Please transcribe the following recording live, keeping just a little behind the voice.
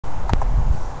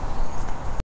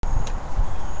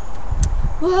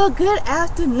Well, good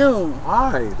afternoon.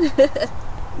 Hi.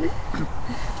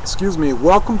 Excuse me.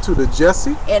 Welcome to the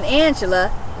Jesse and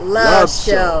Angela Love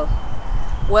Show.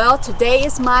 Well, today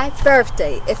is my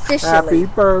birthday, officially. Happy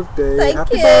birthday. Thank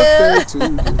Happy you. birthday to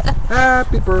you.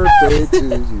 Happy birthday to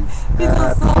you.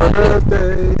 Happy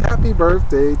birthday. Happy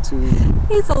birthday to you.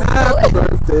 He's so Happy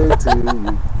birthday to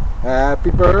you. Happy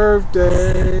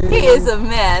birthday. He is a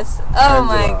mess. Oh Angela.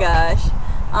 My gosh.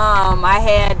 I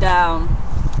had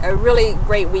a really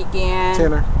great weekend.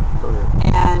 Tenor. Go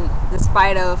ahead. And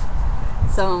despite of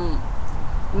some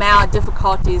mild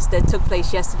difficulties that took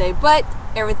place yesterday, but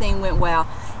everything went well.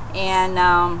 And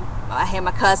I had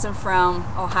my cousin from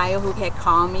Ohio who had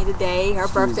called me today. Her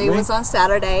birthday was on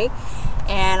Saturday,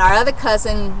 and our other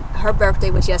cousin, her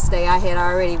birthday was yesterday. I had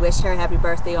already wished her happy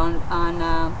birthday on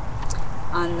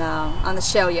the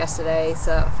show yesterday,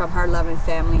 so from her loving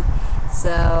family.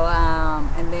 So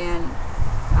and then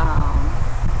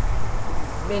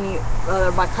many other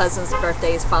of my cousins'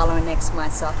 birthdays following next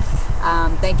month. So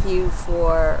thank you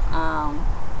for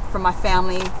my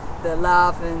family, the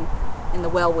love and the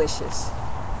well wishes,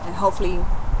 and hopefully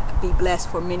be blessed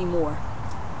for many more.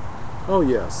 Oh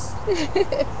yes.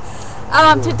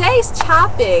 Today's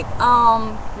topic,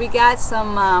 we got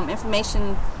some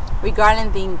information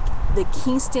regarding the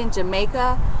Kingston,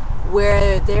 Jamaica,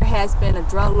 where there has been a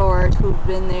drug lord who's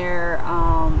been there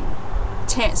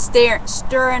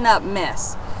stirring up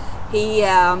mess.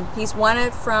 He's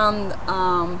wanted from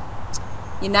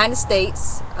United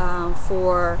States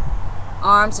for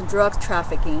arms and drug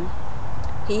trafficking.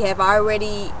 He have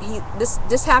already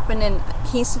this happened in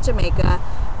Kingston, Jamaica,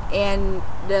 and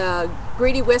the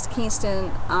greedy West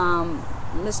Kingston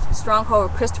Mr.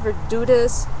 Stronghold Christopher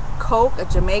Dudas Coke, a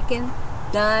Jamaican,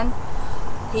 done.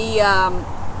 He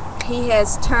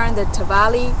has turned the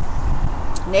Tavali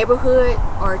neighborhood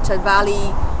or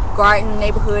Tavali Garden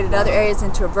neighborhood and other areas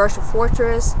into a virtual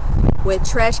fortress with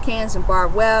trash cans and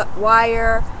barbed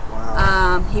wire.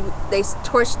 Wow.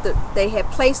 They had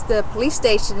placed the police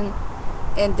station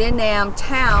in Denham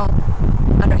town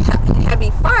under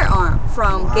heavy firearm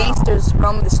from gangsters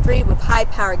roaming the street with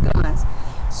high-powered guns.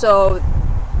 So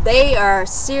they are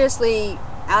seriously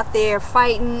out there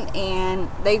fighting, and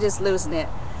they just losing it.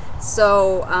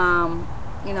 So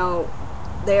you know,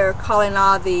 they're calling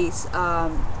all these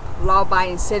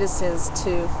law-abiding citizens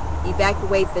to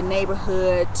evacuate the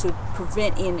neighborhood to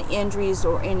prevent any injuries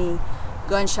or any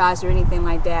gunshots or anything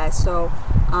like that. So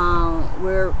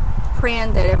we're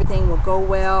praying that everything will go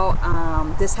well.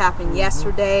 This happened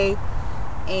yesterday,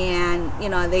 and you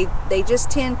know, they just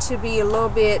tend to be a little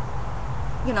bit,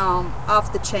 you know,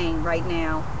 off the chain right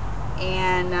now.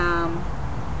 And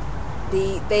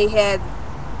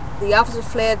the officers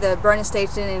fled the burning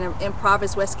station in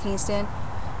Providence, West Kingston,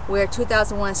 where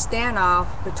 2001 standoff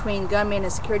between gunmen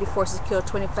and security forces killed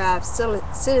 25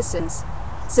 civilians,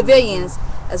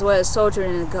 as well as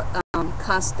soldiers and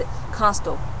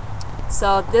constable.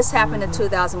 So this happened in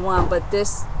 2001, but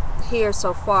this here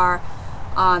so far,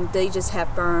 they just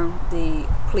have burned the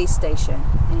police station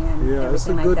and it's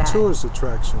a everything good like that. Tourist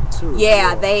attraction too.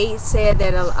 Yeah, they said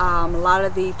that a lot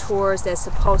of the tours that's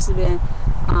supposed to be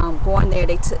going there,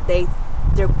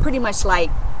 they're pretty much like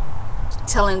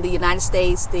telling the United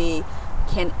States, the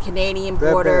Canadian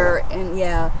border, and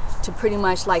to pretty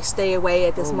much like stay away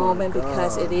at this moment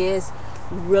because it is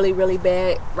really, really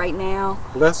bad right now.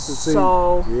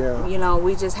 So you know,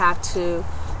 we just have to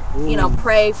you know,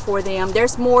 pray for them.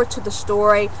 There's more to the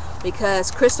story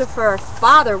because Christopher's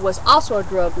father was also a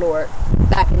drug lord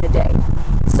back in the day,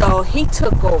 so he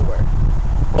took over.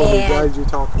 Oh, the guy you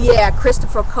talking about? Yeah,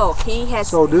 Christopher Coke. He has.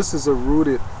 So this is a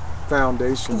rooted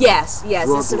foundation. Yes,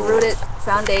 it's a rooted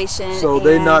foundation. So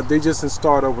they just didn't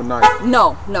start overnight.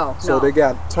 No. So they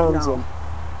got tons of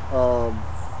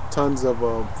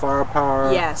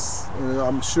firepower. Yes. And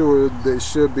I'm sure there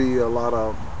should be a lot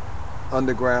of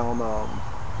underground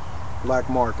black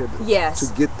market to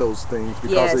get those things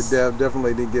because they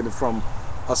definitely didn't get it from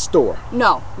a store.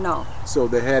 No. So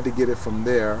they had to get it from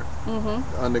there,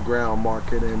 underground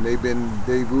market, and they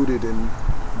rooted in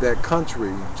that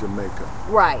country, Jamaica.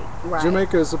 Right.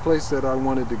 Jamaica is a place that I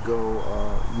wanted to go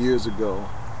years ago.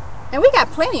 And we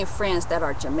got plenty of friends that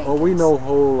are Jamaicans. Well, we know a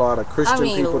whole lot of Christian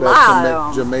people that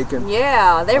are Jamaican.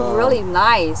 Yeah, they're really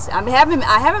nice. I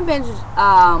haven't been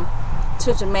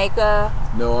to Jamaica.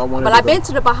 No, I wanted. But I've been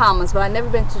to the Bahamas, but I've never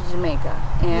been to Jamaica.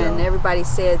 And everybody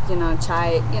said, you know,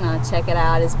 check it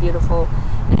out. It's beautiful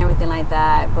and everything like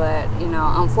that. But you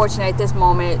know, unfortunately, at this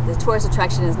moment, the tourist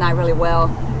attraction is not really well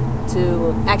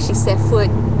to actually set foot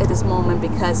at this moment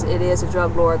because it is a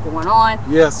drug lord going on.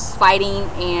 Yes. Fighting,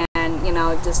 and you know,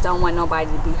 just don't want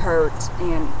nobody to be hurt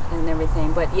and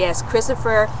everything. But yes,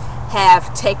 Christopher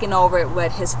have taken over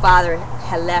what his father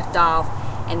had left off,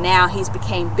 and now he's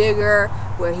became bigger,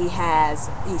 where he's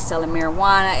selling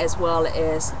marijuana as well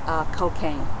as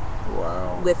cocaine.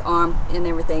 Wow. With arm and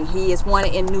everything. He is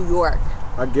wanted in New York.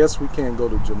 I guess we can't go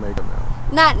to Jamaica now.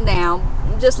 Not now,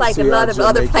 just like a lot of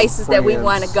other places that we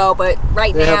want to go, but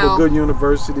right now. They have good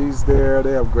universities there.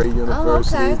 They have great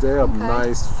universities. Oh, okay. They have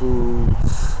nice food.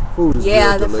 Food is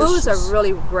yeah, real the delicious. foods are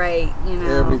really great, you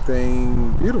know.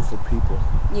 Everything, beautiful people.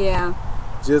 Yeah.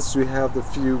 Just we have the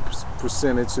few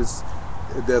percentages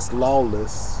that's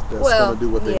lawless. That's going to do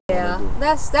what they want to do.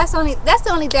 That's the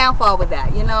only downfall with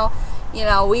that, you know. You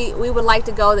know, we would like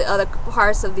to go to other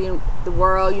parts of the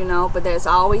world, you know, but there's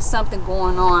always something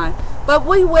going on. But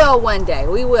we will one day.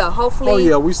 We will, hopefully. Oh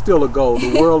yeah, we still a goal.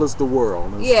 The world is the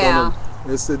world.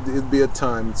 It's it'd be a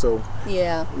time. So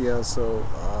yeah. So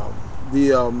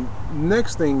the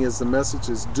next thing is the message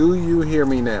is, "Do you hear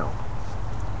me now?"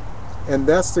 And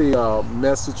that's the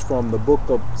message from the book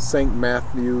of St.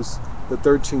 Matthew's, the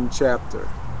 13th chapter.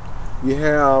 You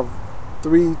have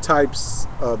three types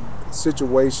of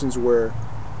situations where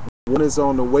one is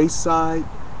on the wayside,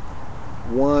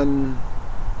 one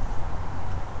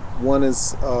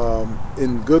is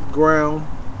in good ground,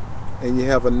 and you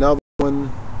have another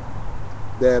one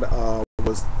that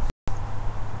was,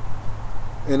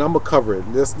 and I'm gonna cover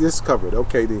it. This covered.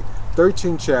 Okay, the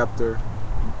 13th chapter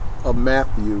of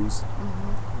Matthew's,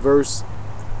 verse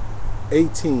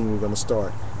 18. We're gonna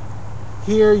start.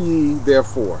 Hear ye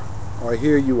therefore, or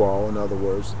hear you all, in other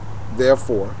words,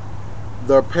 therefore,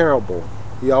 the parable.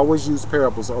 He always used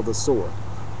parables of the sower.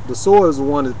 The sower is the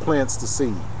one that plants the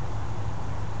seed.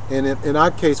 And in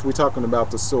our case, we're talking about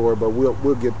the sower, but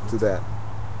we'll get to that.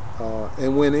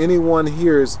 And when anyone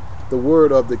hears the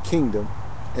word of the kingdom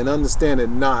and understand it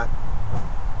not,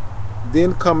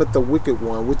 then cometh the wicked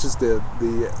one, which is the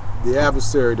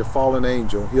adversary, the fallen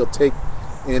angel. He'll take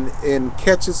and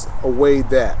catches away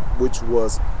that which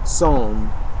was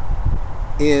sown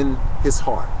in his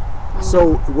heart.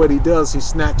 So what he does, he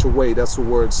snatch away. That's the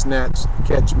word snatch.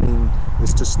 Catch mean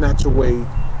is to snatch away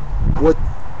what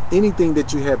anything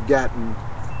that you have gotten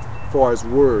far as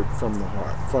word from the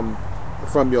heart,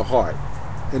 from your heart,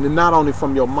 and then not only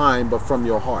from your mind but from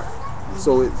your heart.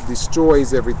 So it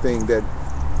destroys everything that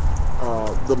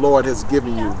the Lord has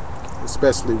given you,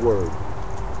 especially word.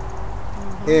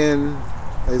 And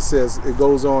it says, it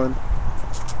goes on.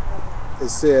 It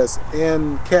says,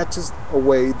 and catches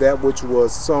away that which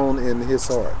was sown in his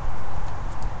heart.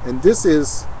 And this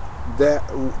is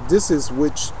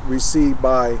which received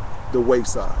by the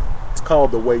wayside. It's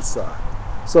called the wayside.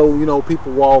 So, you know,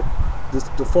 people walk,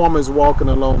 the farmer is walking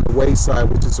along the wayside,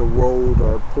 which is a road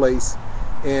or a place,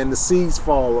 and the seeds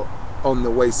fall on the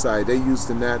wayside. They use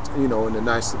the in the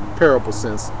nice parable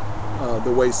sense,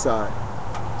 the wayside.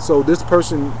 So this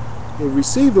person, he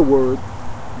received the word,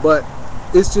 but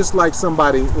it's just like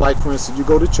somebody, like for instance, you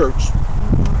go to church,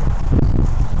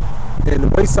 and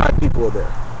the wayside people are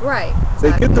there. Right.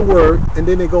 They get the word, and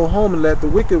then they go home and let the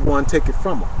wicked one take it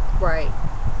from them. Right.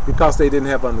 Because they didn't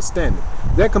have understanding.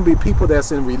 There can be people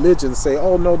that's in religion say,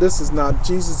 oh no, this is not,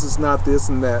 Jesus is not this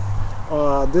and that.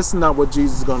 This is not what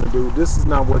Jesus is going to do. This is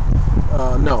not what,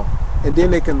 no. And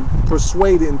then they can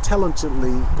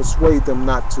intelligently persuade them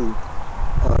not to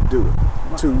do it,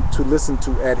 to listen,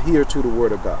 to adhere to the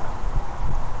word of God.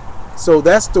 So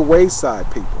that's the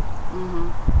wayside people.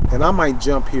 And I might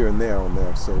jump here and there on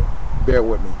there, so bear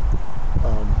with me.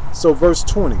 So verse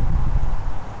 20.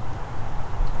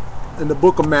 In the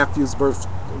book of Matthew,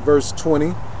 verse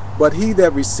 20. But he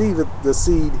that receiveth the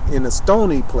seed in a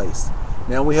stony place.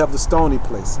 Now we have the stony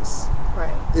places.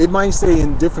 Right. It might say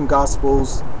in different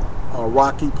gospels, a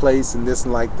rocky place and this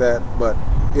and like that, but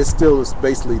it still is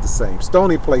basically the same.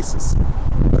 Stony places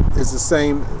is the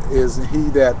same as he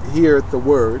that heareth the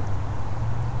word,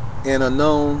 and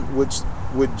anon which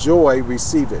with joy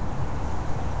receive it.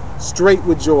 Straight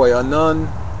with joy. Anon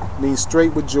means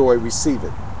straight with joy receive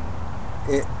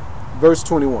it. Verse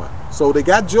 21. So they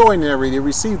got joy in there, they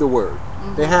receive the word.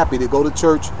 They're happy. They go to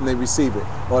church and they receive it,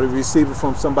 or they receive it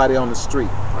from somebody on the street.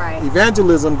 Right.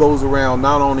 Evangelism goes around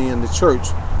not only in the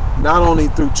church, not only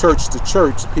through church to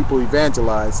church, people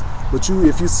evangelize, but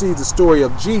if you see the story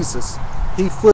of Jesus, he